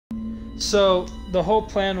So the whole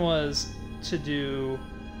plan was to do,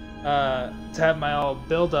 to have my all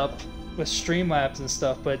build up with Streamlabs and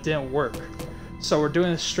stuff, but it didn't work. So we're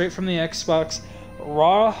doing this straight from the Xbox,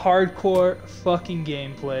 raw, hardcore fucking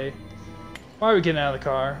gameplay. Why are we getting out of the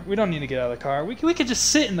car? We don't need to get out of the car. We could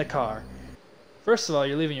just sit in the car. First of all,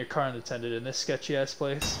 you're leaving your car unattended in this sketchy ass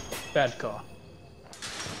place. Bad call.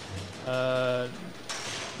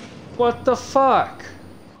 What the fuck?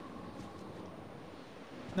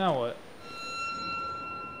 Now what?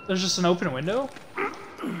 There's just an open window?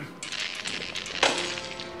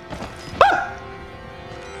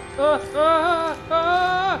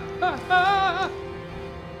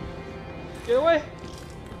 Get away!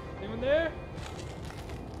 Anyone there?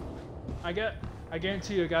 I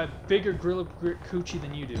guarantee you I got a bigger Gorilla Grip coochie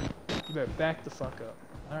than you do. You better back the fuck up.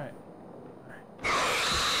 Alright.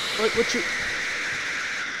 Alright. What's your...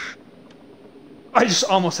 I just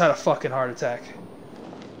almost had a fucking heart attack.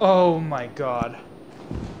 Oh my god.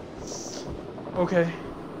 Okay.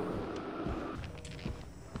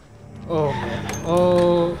 Oh man.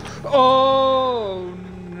 Oh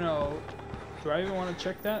no. Do I even want to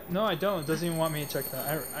check that? No, I don't. It doesn't even want me to check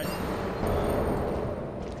that.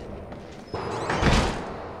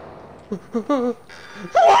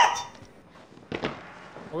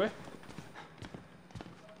 What? Okay.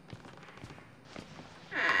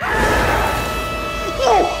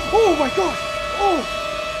 Oh my god!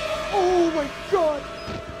 Oh my god!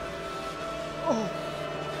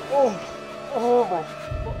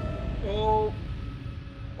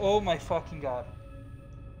 Oh my fucking god.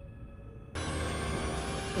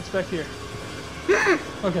 What's back here?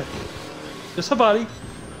 Okay. Just a body.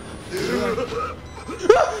 You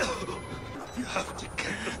have to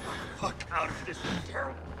get the fuck out of this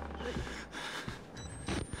terrible place.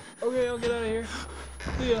 Okay, I'll get out of here.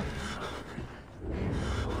 See ya.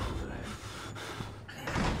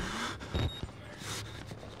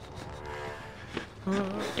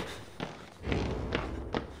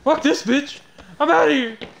 Fuck this bitch! I'm out of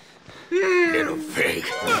here! Little pig.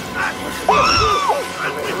 What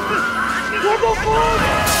the fuck?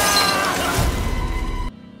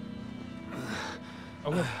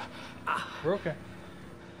 Okay. We're okay.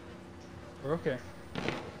 We're okay.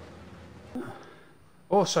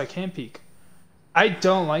 Oh, so I can peek. I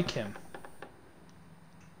don't like him.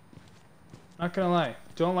 Not gonna lie.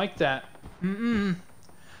 Don't like that.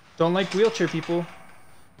 Don't like wheelchair people.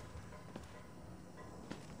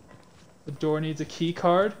 The door needs a key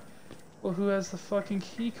card. Well, who has the fucking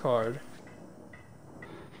key card?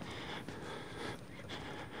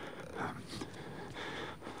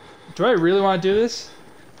 Do I really want to do this?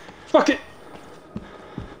 Fuck it!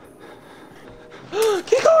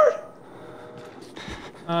 Key card!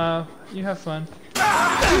 You have fun.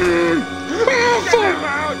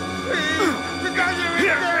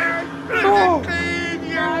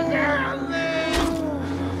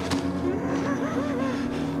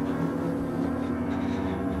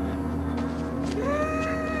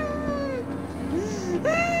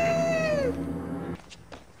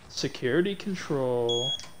 Security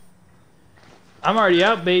control. I'm already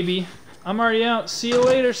out, baby. I'm already out. See you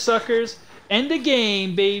later, suckers. End the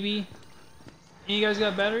game, baby. Any of you guys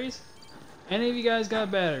got batteries? Any of you guys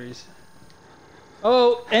got batteries?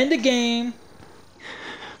 Oh, end the game.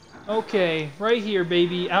 Okay, right here,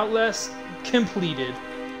 baby. Outlast completed.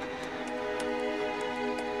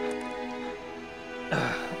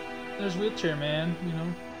 There's wheelchair man, you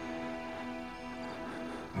know.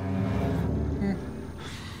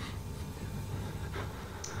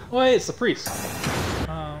 Oh, hey, it's the priest.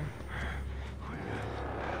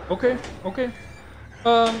 Okay.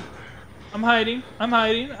 I'm hiding.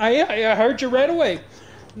 I heard you right away.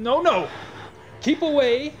 No. Keep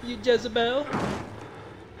away, you Jezebel.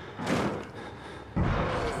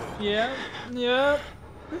 Yeah.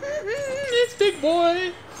 It's big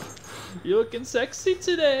boy. You're looking sexy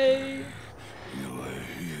today.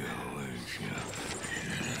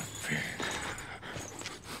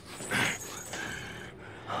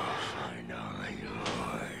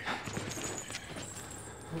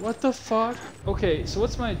 What the fuck? Okay, so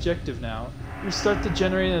what's my objective now? Restart the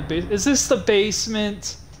generator in the base. Is this the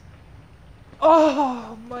basement?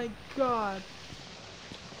 Oh my god.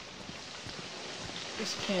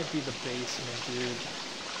 This can't be the basement, dude.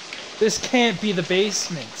 This can't be the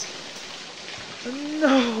basement.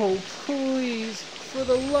 No, please. For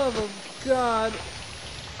the love of God.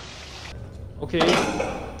 Okay.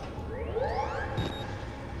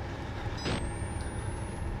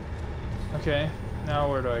 Okay.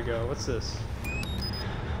 Now where do I go? What's this?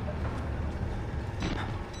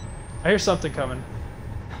 I hear something coming.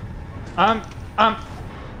 Oh,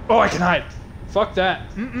 I can hide. Fuck that.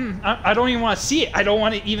 I don't even want to see it. I don't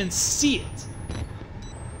want to even see it.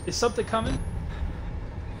 Is something coming?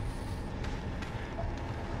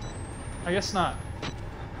 I guess not.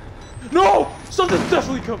 No! Something's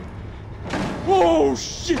definitely coming! Oh,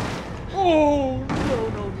 shit! Oh, no.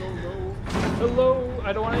 Hello?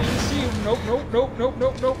 I don't want to even see you. Nope.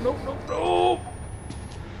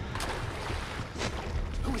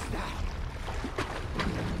 Who is that?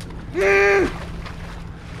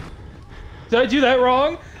 Did I do that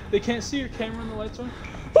wrong? They can't see your camera and the lights on.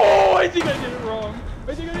 Oh, I think I did it wrong.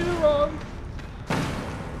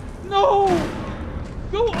 No!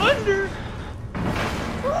 Go under!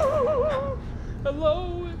 Oh,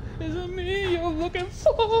 hello? Is it me you're looking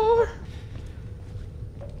for?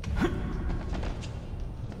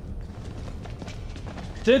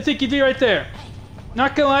 Didn't think you'd be right there.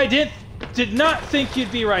 Not gonna lie, did not think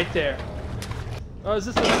you'd be right there. Oh, is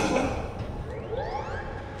this the next one?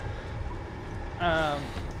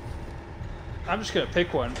 I'm just gonna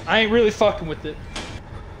pick one. I ain't really fucking with it.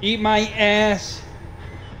 Eat my ass.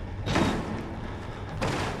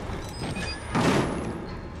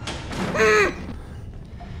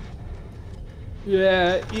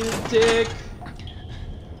 Yeah, eat a dick.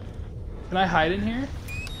 Can I hide in here?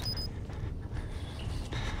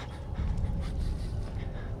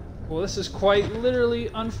 Well, this is quite literally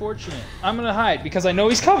unfortunate. I'm gonna hide because I know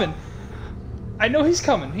he's coming.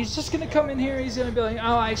 He's just gonna come in here. He's gonna be like,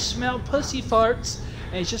 "Oh, I smell pussy farts,"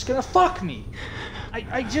 and he's just gonna fuck me.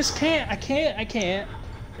 I just can't. I can't.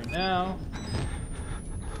 For now.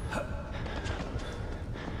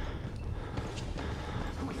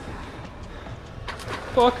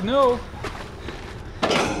 Fuck no.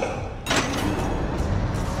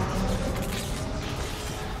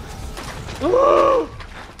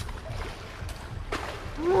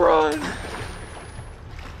 Run!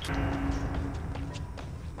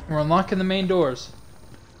 We're unlocking the main doors.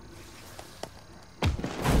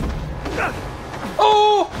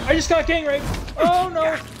 Oh! I just got gang raped! Oh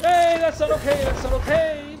no! Hey, that's not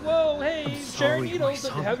okay! Whoa, hey, sharing needles.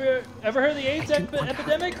 Have you ever heard of the AIDS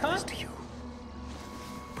epidemic, huh? To you.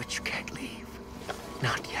 But you can't leave.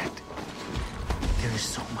 Not yet. There is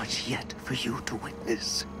so much yet for you to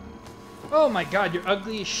witness. Oh my god, you're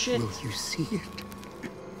ugly as shit. Will you see it?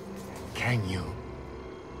 Can you?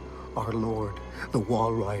 Our Lord, the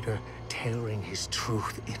Wall Rider, tearing his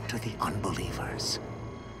truth into the unbelievers.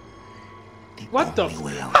 What the only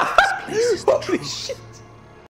way out of this place is the Holy truth. shit!